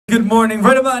Good morning.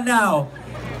 Right about now,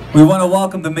 we want to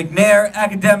welcome the McNair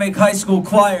Academic High School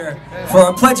Choir for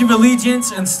our Pledge of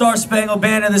Allegiance and Star Spangled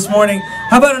Banner this morning.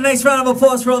 How about a nice round of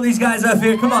applause for all these guys up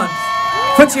here? Come on.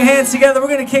 Put your hands together. We're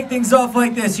going to kick things off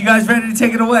like this. You guys ready to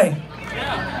take it away?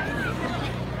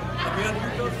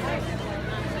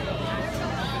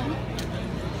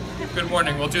 Good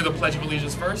morning. We'll do the Pledge of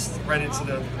Allegiance first, right into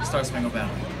the Star Spangled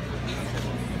Banner.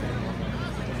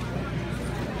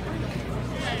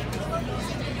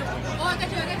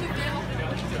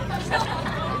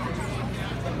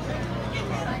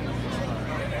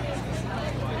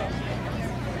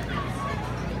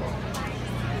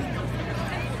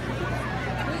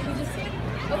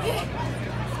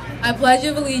 I pledge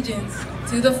allegiance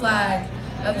to the flag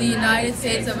of the United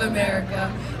States of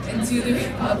America and to the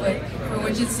republic for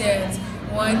which it stands,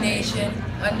 one nation,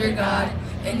 under God,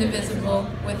 indivisible,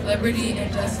 with liberty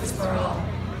and justice for all.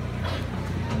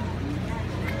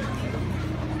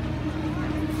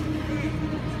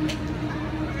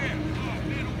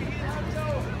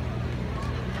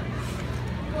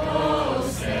 Oh,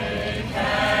 say,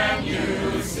 can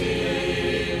you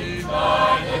see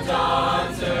by the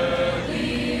dawn's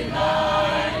early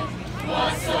light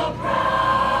what so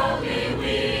proudly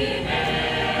we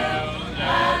hailed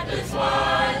at the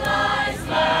twilight's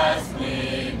last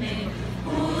gleaming,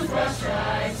 whose broad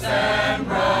stripes and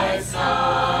bright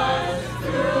stars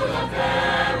through the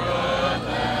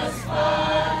perilous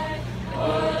fight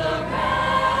o'er the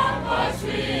ramparts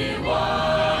we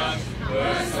watched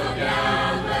were so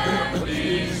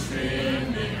gallantly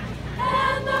streaming,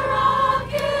 and the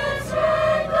rockets'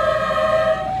 red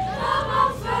glare, the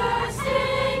bombs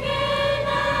bursting in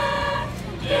air,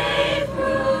 gave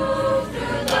proof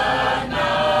through the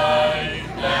night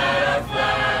that our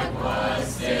flag was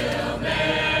still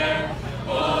there.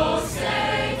 Oh,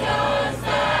 say does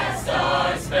that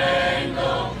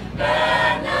star-spangled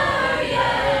banner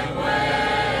yet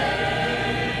wave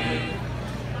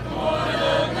o'er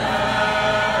the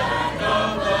land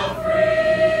of the free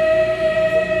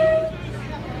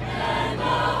and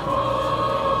the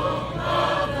home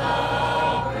of the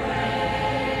brave.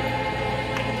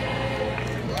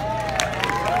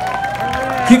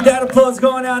 Keep that applause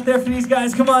going out there for these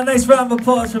guys. Come on, nice round of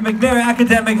applause for McNair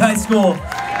Academic High School.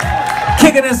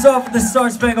 Kicking us off with the Star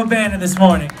Spangled Banner this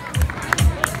morning.